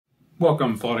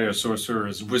Welcome, Audio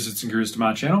Sorcerers, Wizards and Gurus to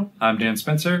my channel. I'm Dan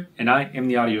Spencer, and I am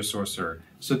the Audio Sorcerer.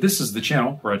 So this is the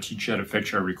channel where I teach you how to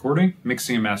fix your recording,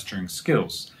 mixing, and mastering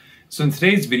skills. So in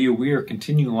today's video, we are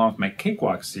continuing along with my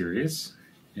Cakewalk series,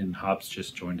 and Hobbs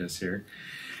just joined us here.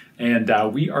 And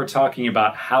we are talking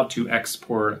about how to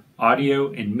export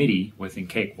audio and MIDI within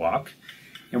Cakewalk.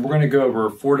 And we're going to go over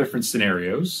 4 different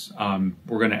scenarios.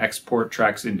 We're going to export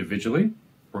tracks individually.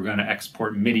 We're going to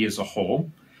export MIDI as a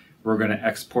whole. We're going to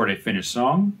export a finished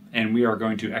song, and we are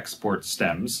going to export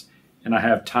stems. And I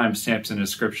have timestamps in the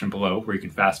description below where you can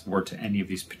fast forward to any of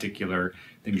these particular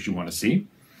things you want to see.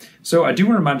 So I do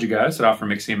want to remind you guys that I offer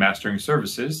mixing and mastering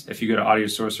services. If you go to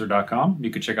audiosorcerer.com, you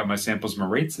can check out my samples and my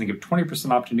rates and give 20%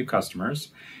 off to new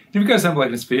customers. And if you guys haven't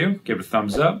liked this video, give it a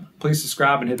thumbs up. Please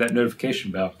subscribe and hit that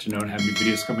notification bell to know when I have new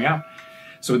videos coming out.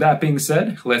 So with that being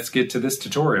said, let's get to this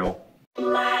tutorial.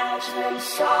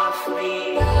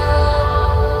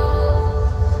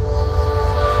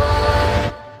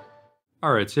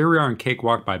 Alright, so here we are in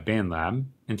Cakewalk by Bandlab,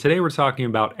 and today we're talking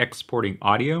about exporting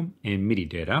audio and MIDI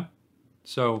data.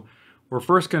 So we're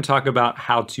first going to talk about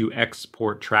how to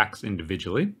export tracks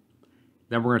individually,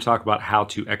 then we're going to talk about how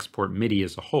to export MIDI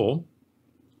as a whole,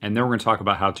 and then we're going to talk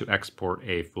about how to export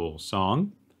a full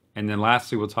song, and then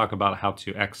lastly we'll talk about how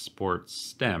to export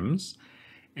stems,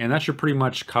 and that should pretty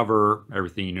much cover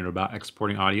everything you know about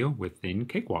exporting audio within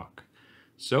Cakewalk.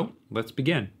 So let's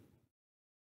begin.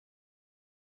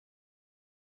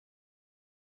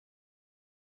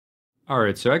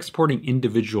 Alright, so exporting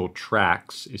individual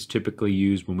tracks is typically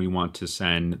used when we want to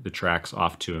send the tracks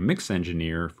off to a mix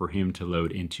engineer for him to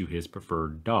load into his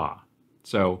preferred DAW.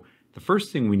 So the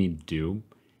first thing we need to do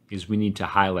is we need to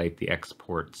highlight the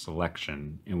export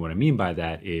selection. And what I mean by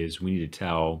that is we need to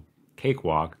tell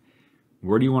Cakewalk,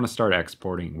 where do you want to start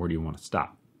exporting, where do you want to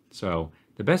stop? So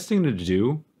the best thing to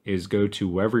do is go to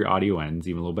wherever your audio ends,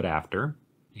 even a little bit after,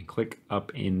 and click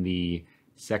up in the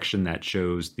section that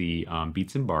shows the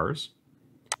beats and bars,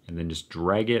 and then just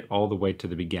drag it all the way to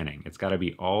the beginning. It's got to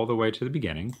be all the way to the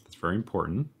beginning. That's very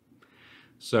important.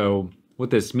 So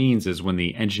what this means is when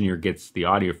the engineer gets the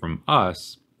audio from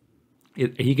us,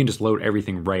 he can just load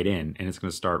everything right in, and it's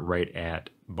going to start right at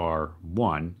bar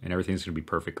 1, and everything's going to be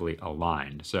perfectly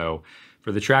aligned. So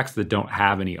for the tracks that don't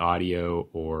have any audio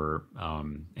or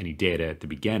any data at the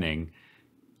beginning,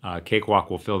 Cakewalk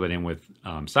will fill that in with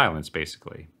silence,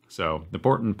 basically. So the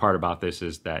important part about this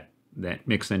is that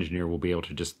mix engineer will be able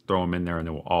to just throw them in there and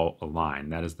they will all align.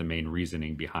 That is the main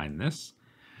reasoning behind this.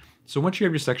 So once you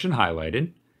have your section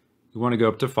highlighted, you want to go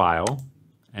up to File,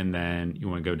 and then you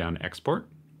want to go down to Export.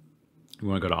 You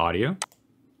want to go to Audio.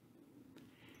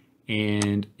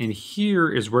 And in here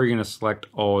is where you're going to select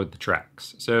all of the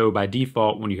tracks. So by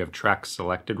default, when you have tracks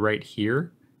selected right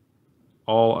here,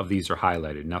 all of these are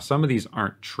highlighted. Now some of these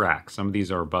aren't tracks, some of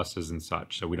these are buses and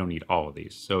such, so we don't need all of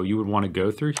these. So you would want to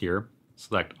go through here,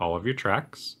 select all of your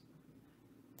tracks,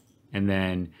 and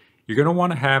then you're going to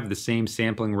want to have the same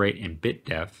sampling rate and bit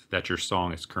depth that your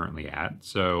song is currently at.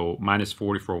 So mine is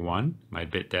 44.1, my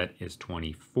bit depth is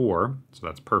 24, so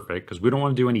that's perfect because we don't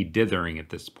want to do any dithering at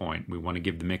this point. We want to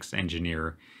give the mix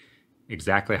engineer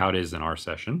exactly how it is in our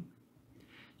session.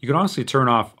 You can honestly turn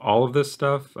off all of this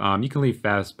stuff. You can leave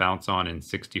fast bounce on in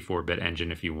 64-bit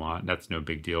engine if you want. That's no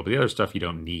big deal. But the other stuff you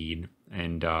don't need.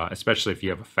 And especially if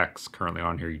you have effects currently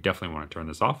on here, you definitely want to turn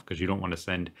this off because you don't want to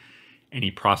send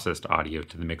any processed audio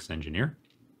to the mix engineer.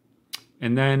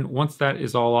 And then once that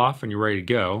is all off and you're ready to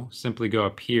go, simply go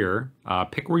up here,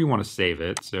 pick where you want to save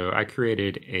it. So I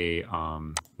created a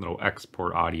little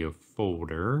export audio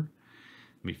folder.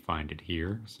 Let me find it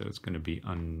here. So it's going to be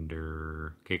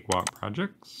under Cakewalk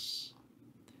Projects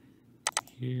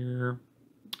here.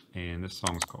 And this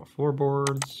song's called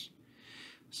Floorboards.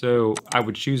 So I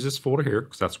would choose this folder here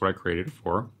because that's what I created it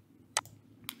for.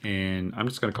 And I'm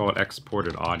just going to call it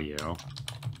Exported Audio.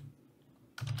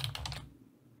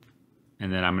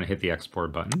 And then I'm going to hit the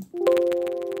export button.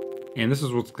 And this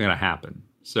is what's going to happen.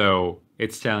 So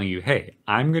it's telling you, hey,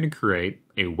 I'm going to create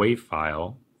a WAV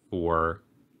file for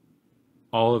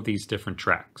all of these different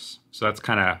tracks. So that's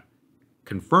kind of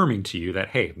confirming to you that,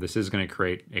 hey, this is going to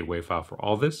create a WAV file for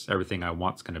all this. Everything I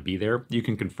want is going to be there. You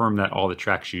can confirm that all the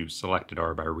tracks you selected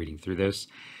are by reading through this.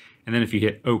 And then if you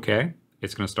hit OK,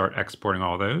 it's going to start exporting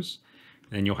all those.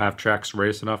 And then you'll have tracks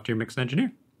ready to send off to your mix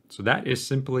engineer. So that is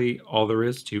simply all there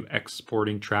is to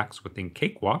exporting tracks within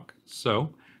Cakewalk.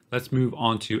 So let's move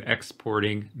on to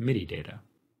exporting MIDI data.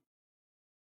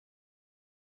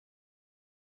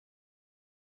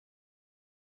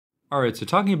 Alright, so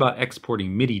talking about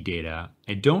exporting MIDI data,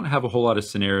 I don't have a whole lot of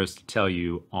scenarios to tell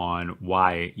you on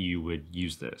why you would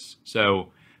use this.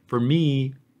 So for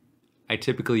me, I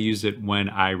typically use it when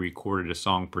I recorded a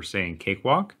song per se in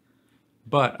Cakewalk,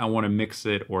 but I want to mix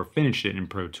it or finish it in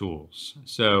Pro Tools.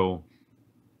 So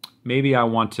maybe I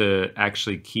want to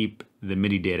actually keep the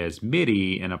MIDI data as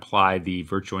MIDI and apply the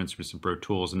virtual instruments in Pro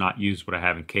Tools and not use what I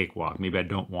have in Cakewalk. Maybe I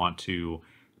don't want to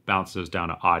bounce those down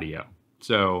to audio.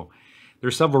 So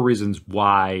there's several reasons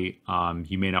why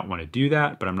you may not want to do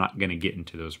that, but I'm not going to get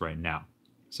into those right now.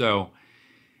 So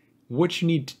what you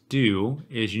need to do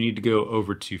is you need to go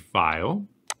over to File,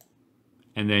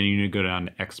 and then you need to go down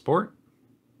to Export,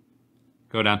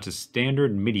 go down to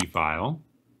Standard MIDI File,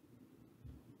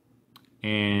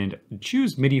 and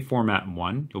choose MIDI Format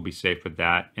 1. You'll be safe with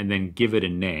that, and then give it a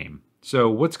name. So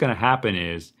what's going to happen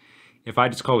is, if I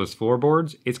just call this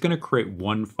floorboards, it's going to create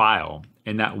one file,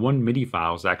 and that one MIDI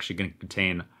file is actually going to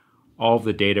contain all of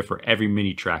the data for every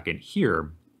MIDI track in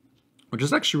here, which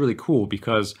is actually really cool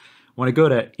because when I go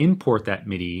to import that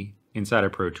MIDI inside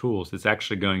of Pro Tools, it's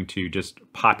actually going to just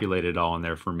populate it all in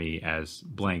there for me as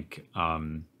blank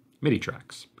MIDI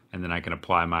tracks. And then I can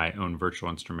apply my own virtual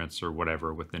instruments or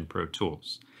whatever within Pro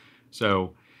Tools.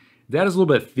 So that is a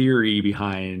little bit of theory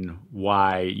behind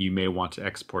why you may want to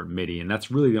export MIDI. And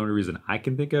that's really the only reason I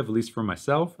can think of, at least for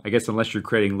myself. I guess unless you're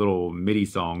creating little MIDI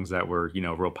songs that were,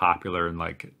 real popular in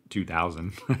like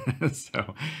 2000.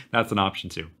 So that's an option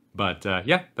too. But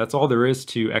yeah, that's all there is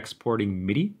to exporting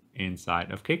MIDI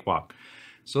inside of Cakewalk.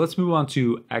 So let's move on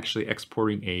to actually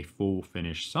exporting a full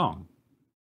finished song.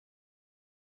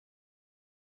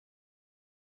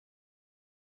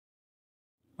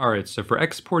 All right, so for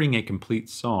exporting a complete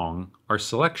song, our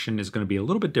selection is going to be a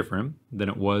little bit different than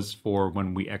it was for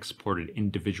when we exported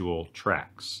individual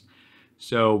tracks.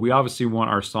 So we obviously want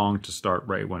our song to start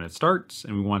right when it starts,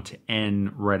 and we want to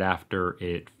end right after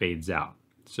it fades out.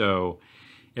 So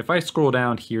if I scroll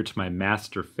down here to my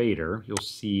master fader, you'll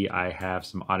see I have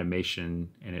some automation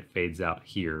and it fades out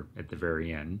here at the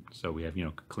very end. So we have,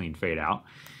 clean fade out.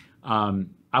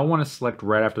 I want to select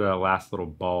right after that last little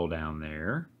ball down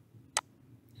there.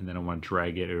 And then I want to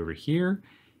drag it over here.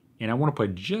 And I want to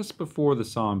put just before the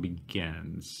song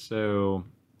begins. So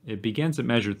it begins at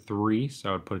measure 3, so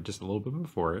I would put it just a little bit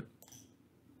before it.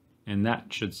 And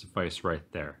that should suffice right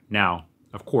there. Now,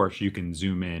 of course, you can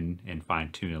zoom in and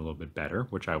fine tune it a little bit better,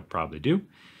 which I will probably do.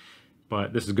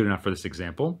 But this is good enough for this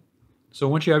example. So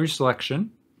once you have your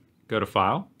selection, go to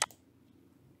File,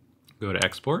 go to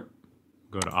Export,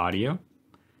 go to Audio,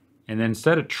 and then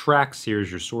instead of tracks here as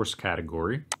your source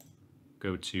category,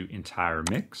 go to Entire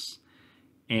Mix,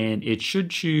 and it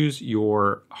should choose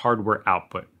your hardware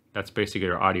output. That's basically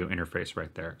your audio interface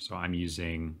right there. So I'm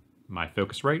using my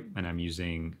Focusrite, and I'm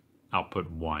using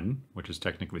output 1, which is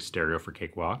technically stereo for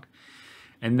Cakewalk.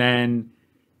 And then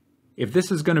if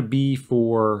this is going to be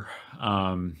for,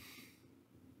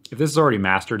 if this is already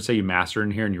mastered, say you master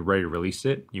in here and you're ready to release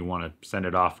it, you want to send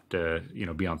it off to,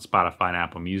 be on Spotify and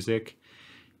Apple Music,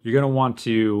 you're going to want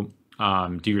to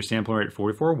do your sampling rate at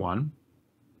 44.1.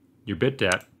 Your bit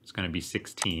depth is going to be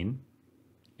 16.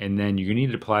 And then you're going to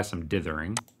need to apply some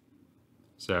dithering.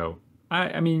 So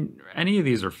I mean, any of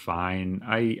these are fine.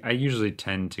 I usually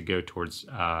tend to go towards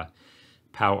POW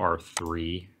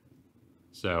R3.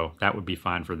 So that would be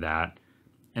fine for that.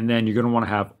 And then you're going to want to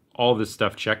have all this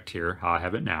stuff checked here, how I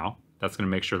have it now. That's going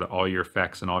to make sure that all your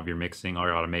effects and all of your mixing, all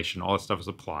your automation, all that stuff is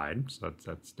applied. So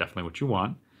that's definitely what you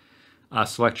want.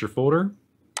 Select your folder,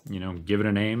 give it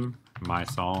a name, My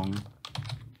Song,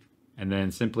 and then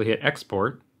simply hit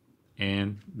export.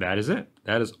 And that is it.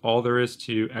 That is all there is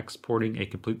to exporting a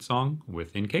complete song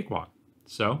within Cakewalk.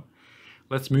 So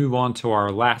let's move on to our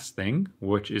last thing,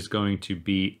 which is going to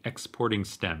be exporting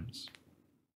stems.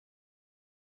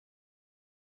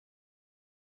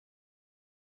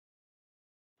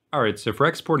 All right, so for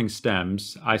exporting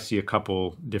stems, I see a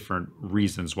couple different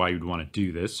reasons why you'd want to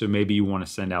do this. So maybe you want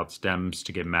to send out stems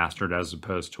to get mastered as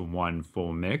opposed to one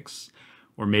full mix.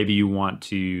 Or maybe you want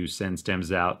to send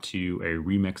stems out to a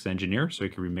remix engineer so you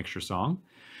can remix your song.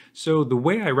 So the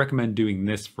way I recommend doing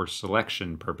this for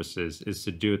selection purposes is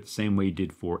to do it the same way you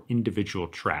did for individual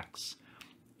tracks.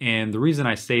 And the reason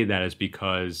I say that is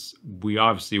because we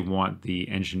obviously want the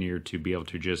engineer to be able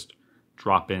to just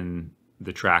drop in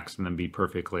the tracks and then be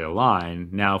perfectly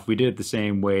aligned. Now, if we did it the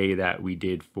same way that we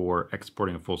did for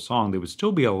exporting a full song, they would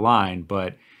still be aligned,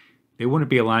 but they wouldn't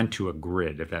be aligned to a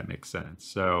grid, if that makes sense.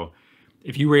 So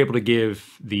if you were able to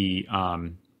give the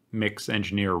mix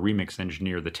engineer or remix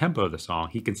engineer the tempo of the song,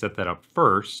 he can set that up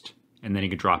first, and then he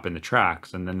can drop in the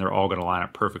tracks, and then they're all going to line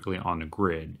up perfectly on the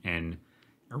grid. And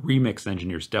a remix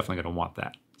engineer is definitely going to want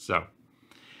that. So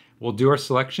we'll do our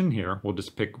selection here. We'll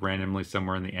just pick randomly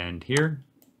somewhere in the end here,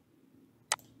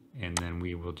 and then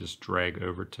we will just drag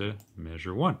over to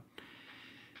measure 1.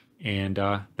 And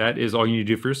that is all you need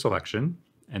to do for your selection.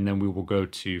 And then we will go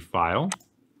to File,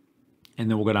 and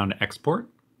then we'll go down to Export.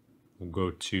 We'll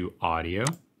go to Audio.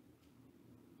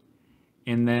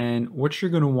 And then what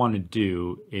you're going to want to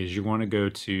do is you want to go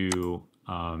to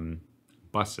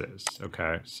buses.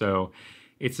 Okay, so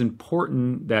it's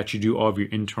important that you do all of your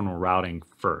internal routing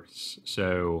first.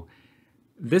 So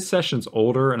this session's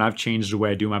older and I've changed the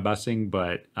way I do my busing,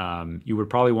 but you would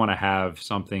probably want to have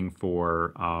something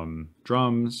for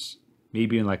drums,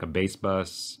 maybe in like a bass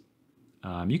bus.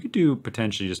 You could do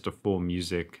potentially just a full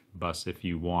music bus if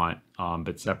you want,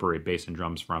 but separate bass and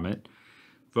drums from it.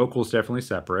 Vocals definitely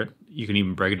separate. You can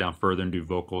even break it down further and do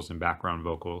vocals and background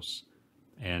vocals.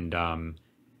 And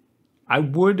I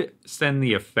would send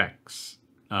the effects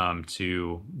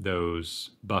to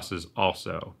those buses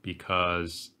also,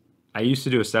 because I used to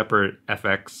do a separate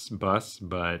FX bus,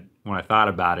 but when I thought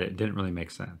about it, it didn't really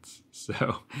make sense.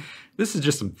 So this is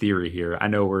just some theory here. I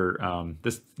know we're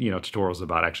this tutorial is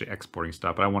about actually exporting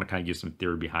stuff, but I want to kind of give some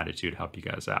theory behind it too to help you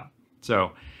guys out.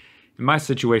 So in my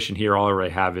situation here, all I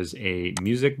already have is a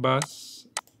music bus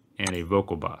and a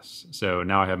vocal bus. So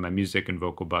now I have my music and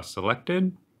vocal bus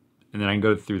selected, and then I can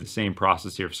go through the same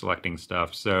process here of selecting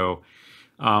stuff. So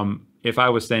if I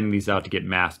was sending these out to get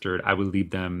mastered, I would leave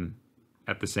them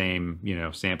at the same,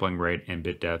 sampling rate and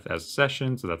bit depth as a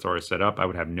session. So that's already set up. I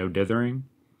would have no dithering.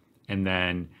 And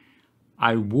then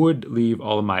I would leave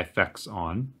all of my effects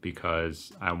on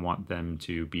because I want them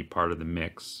to be part of the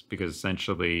mix, because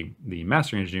essentially the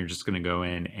mastering engineer is just going to go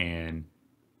in and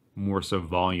more so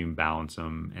volume balance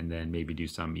them and then maybe do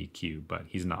some EQ, but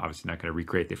he's obviously not going to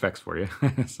recreate the effects for you.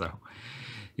 So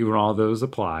you want all those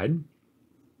applied.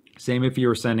 Same if you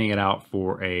were sending it out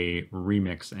for a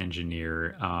remix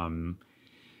engineer.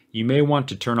 You may want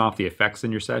to turn off the effects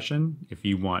in your session if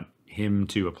you want him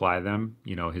to apply them,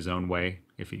 his own way,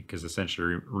 because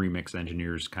essentially remix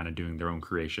engineers kind of doing their own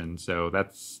creation. So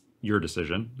that's your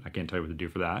decision. I can't tell you what to do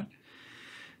for that.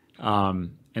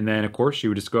 And then of course you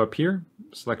would just go up here,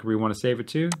 select where you want to save it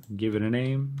to, give it a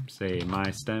name, say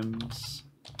My Stems,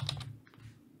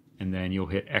 and then you'll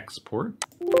hit export.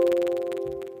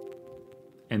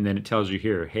 And then it tells you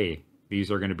here, hey, these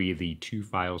are going to be the 2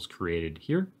 files created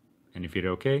here. And if you hit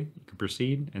OK, you can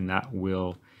proceed, and that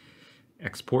will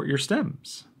export your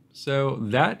stems. So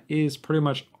that is pretty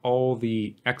much all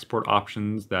the export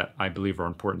options that I believe are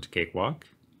important to Cakewalk.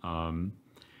 I'm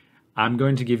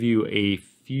going to give you a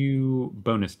few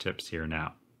bonus tips here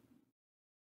now.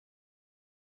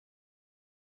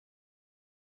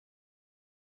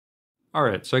 All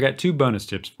right, so I got 2 bonus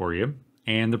tips for you.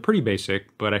 And they're pretty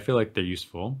basic, but I feel like they're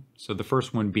useful. So the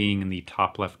first one being in the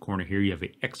top left corner here, you have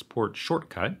an export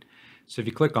shortcut. So if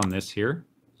you click on this here,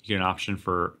 you get an option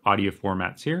for audio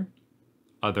formats here,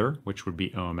 other, which would be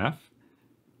OMF,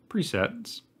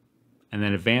 presets, and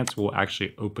then advanced will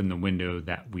actually open the window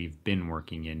that we've been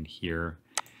working in here.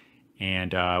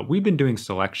 And we've been doing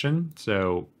selection,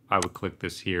 so I would click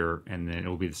this here and then it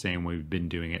will be the same way we've been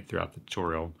doing it throughout the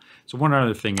tutorial. So one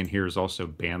other thing in here is also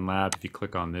Bandlab. If you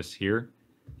click on this here,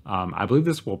 I believe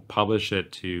this will publish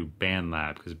it to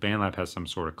Bandlab because Bandlab has some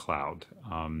sort of cloud.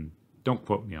 Don't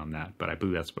quote me on that, but I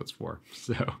believe that's what it's for.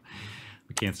 So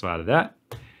we cancel out of that.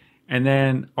 And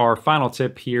then our final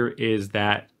tip here is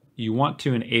that you want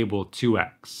to enable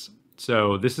 2x.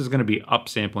 So this is going to be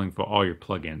upsampling for all your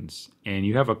plugins, and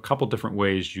you have a couple different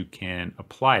ways you can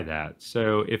apply that.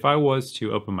 So if I was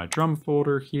to open my drum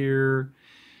folder here,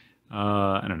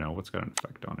 I don't know what's got an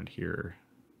effect on it here.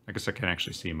 I guess I can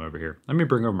actually see them over here. Let me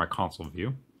bring over my console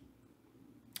view.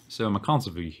 So my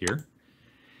console view here,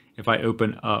 if I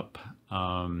open up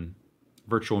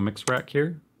Virtual Mix Rack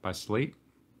here by Slate,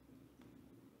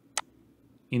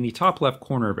 in the top left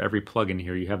corner of every plugin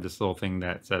here, you have this little thing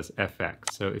that says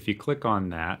FX. So if you click on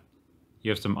that, you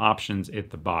have some options at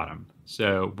the bottom.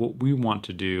 So what we want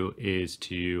to do is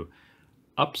to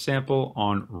upsample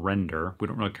on render. We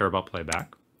don't really care about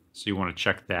playback. So you want to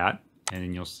check that, and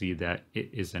then you'll see that it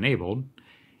is enabled.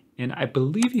 And I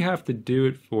believe you have to do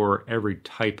it for every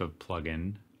type of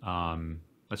plugin.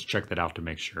 Let's check that out to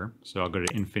make sure. So I'll go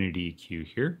to Infinity EQ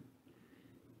here.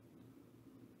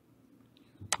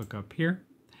 Click up here.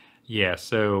 Yeah,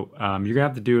 so you're gonna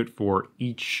have to do it for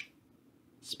each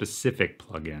specific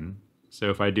plugin. So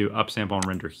if I do upsample and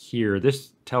render here,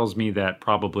 this tells me that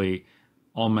probably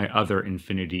all my other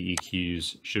Infinity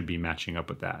EQs should be matching up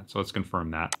with that. So let's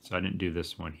confirm that. So I didn't do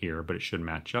this one here, but it should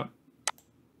match up.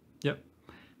 Yep.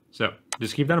 So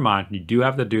just keep that in mind. You do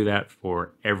have to do that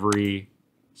for every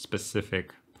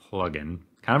specific plugin.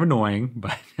 Kind of annoying,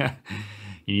 but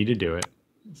you need to do it.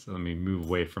 So let me move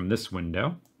away from this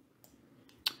window.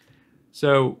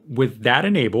 So with that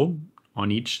enabled,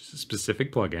 on each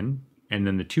specific plugin, and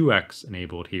then the 2x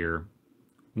enabled here.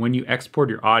 When you export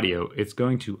your audio, it's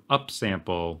going to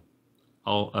upsample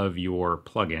all of your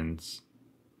plugins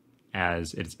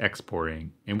as it's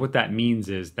exporting. And what that means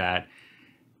is that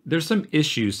there's some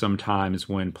issues sometimes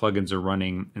when plugins are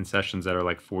running in sessions that are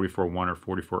like 44.1 or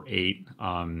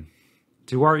 44.8.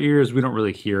 To our ears, we don't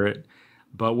really hear it.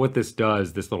 But what this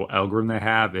does, this little algorithm they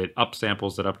have, it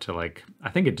upsamples it up to like, I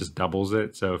think it just doubles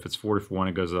it. So if it's 44.1,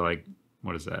 it goes to like,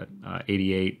 what is that,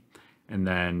 88. And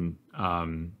then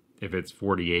if it's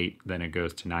 48, then it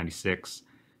goes to 96.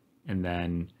 And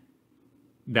then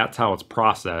that's how it's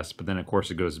processed. But then, of course,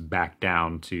 it goes back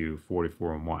down to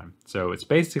 44.1. So it's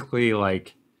basically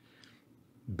like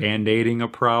band-aiding a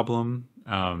problem.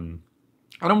 I don't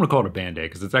want to call it a band-aid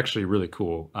because it's actually really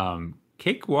cool.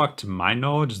 Cakewalk, to my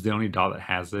knowledge, is the only DAW that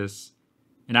has this.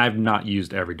 And I've not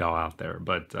used every DAW out there,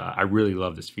 but I really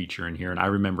love this feature in here. And I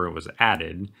remember it was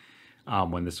added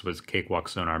when this was Cakewalk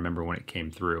Sonar. I remember when it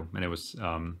came through, and it was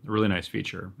a really nice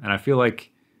feature. And I feel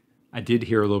like I did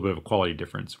hear a little bit of a quality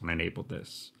difference when I enabled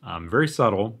this. Very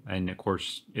subtle, and of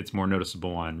course, it's more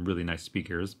noticeable on really nice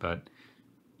speakers, but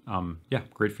yeah,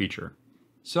 great feature.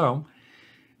 So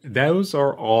those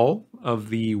are all of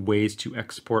the ways to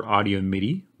export audio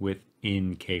MIDI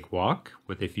within Cakewalk,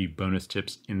 with a few bonus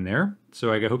tips in there.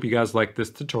 So I hope you guys liked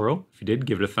this tutorial. If you did,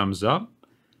 give it a thumbs up.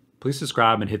 Please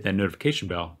subscribe and hit that notification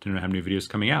bell to know how new videos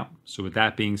coming out. So with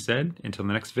that being said, until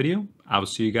the next video, I will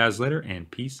see you guys later, and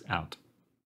peace out.